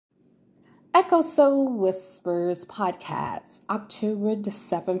Echo Soul Whispers podcast, October the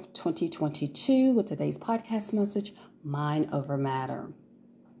 7th, 2022, with today's podcast message, Mind Over Matter.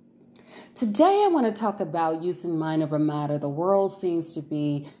 Today I want to talk about using mind over matter. The world seems to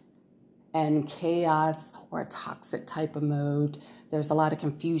be in chaos or a toxic type of mode. There's a lot of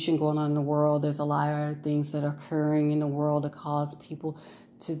confusion going on in the world. There's a lot of things that are occurring in the world that cause people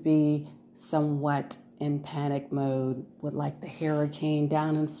to be somewhat in panic mode, with like the hurricane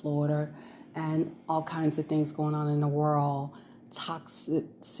down in Florida and all kinds of things going on in the world, toxic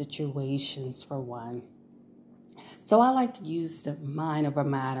situations for one. So I like to use the mind over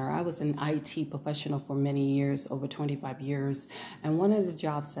matter. I was an IT professional for many years, over 25 years, and one of the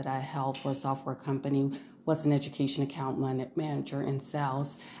jobs that I held for a software company was an education account manager in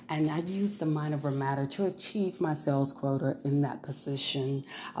sales, and I used the mind over matter to achieve my sales quota in that position.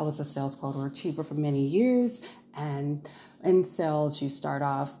 I was a sales quota achiever for many years, and in sales, you start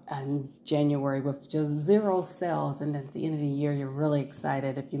off in January with just 0 sales, and at the end of the year, you're really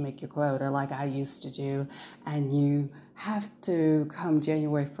excited if you make your quota like I used to do, and you have to, come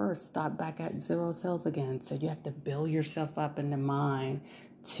January 1st, start back at 0 sales again. So you have to build yourself up in the mind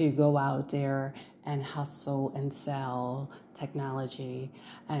to go out there and hustle and sell technology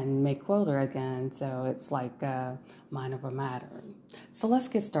and make quota again. So it's like mind over matter. So let's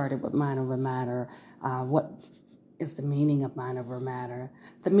get started with mind over matter. What is the meaning of mind over matter?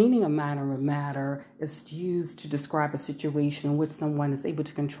 The meaning of mind over matter is used to describe a situation in which someone is able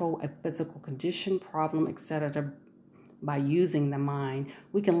to control a physical condition, problem, etc. by using the mind.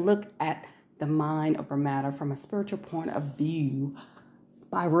 We can look at the mind over matter from a spiritual point of view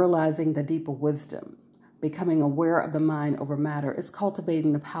by realizing the deeper wisdom. Becoming aware of the mind over matter is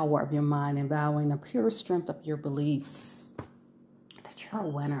cultivating the power of your mind and valuing the pure strength of your beliefs that you're a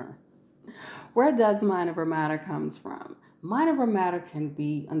winner. Where does mind over matter comes from? Mind over matter can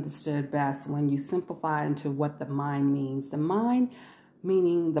be understood best when you simplify into what the mind means. The mind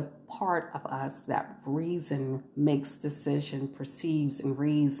meaning the part of us that reason, makes decision, perceives, and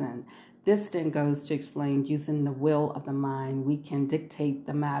reason. This then goes to explain using the will of the mind, we can dictate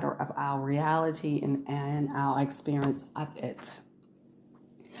the matter of our reality and our experience of it.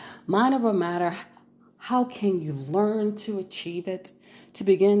 Mind over matter, how can you learn to achieve it? To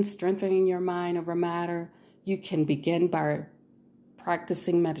begin strengthening your mind over matter, you can begin by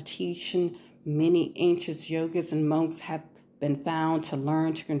practicing meditation. Many ancient yogas and monks have been found to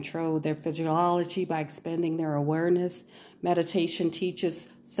learn to control their physiology by expanding their awareness. Meditation teaches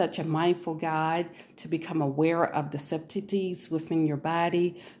such a mindful guide to become aware of the subtleties within your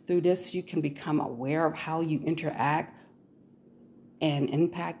body. Through this, you can become aware of how you interact and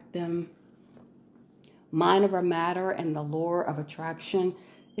impact them. Mind over matter and the law of attraction.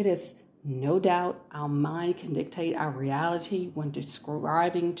 It is no doubt our mind can dictate our reality. When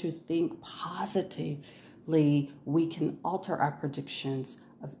describing to think positively, we can alter our predictions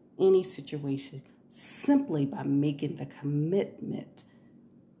of any situation simply by making the commitment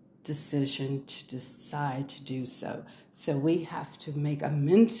decision to decide to do so. So we have to make a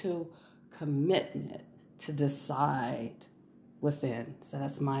mental commitment to decide within. So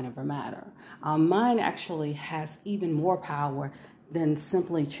that's mind over matter. Our mind actually has even more power than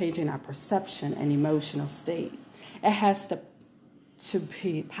simply changing our perception and emotional state. It has the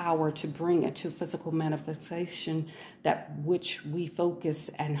power to bring into physical manifestation that which we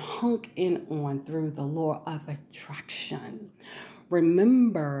focus and hunk in on through the law of attraction.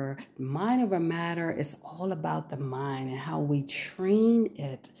 Remember, mind over matter is all about the mind and how we train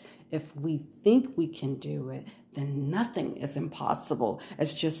it. If we think we can do it, then nothing is impossible.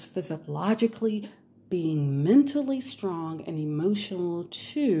 It's just physiologically being mentally strong and emotional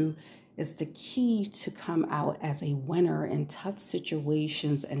too is the key to come out as a winner in tough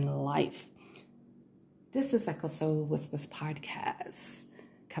situations in life. This is Echo Soul Whispers podcast,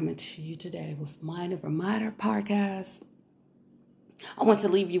 coming to you today with Mind Over Matter podcast. I want to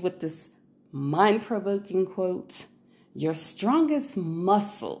leave you with this mind-provoking quote: your strongest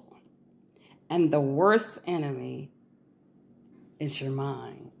muscle and the worst enemy is your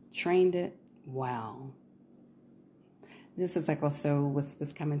mind. Trained it well. This is Echo Soul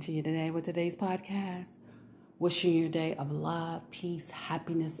Whispers coming to you today with today's podcast. Wishing you a day of love, peace,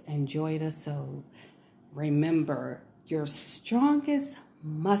 happiness, and joy to soul. Remember, your strongest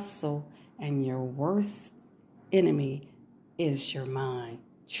muscle and your worst enemy is your mind.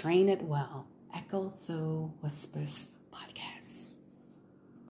 Train it well. Echo Soul Whispers podcast.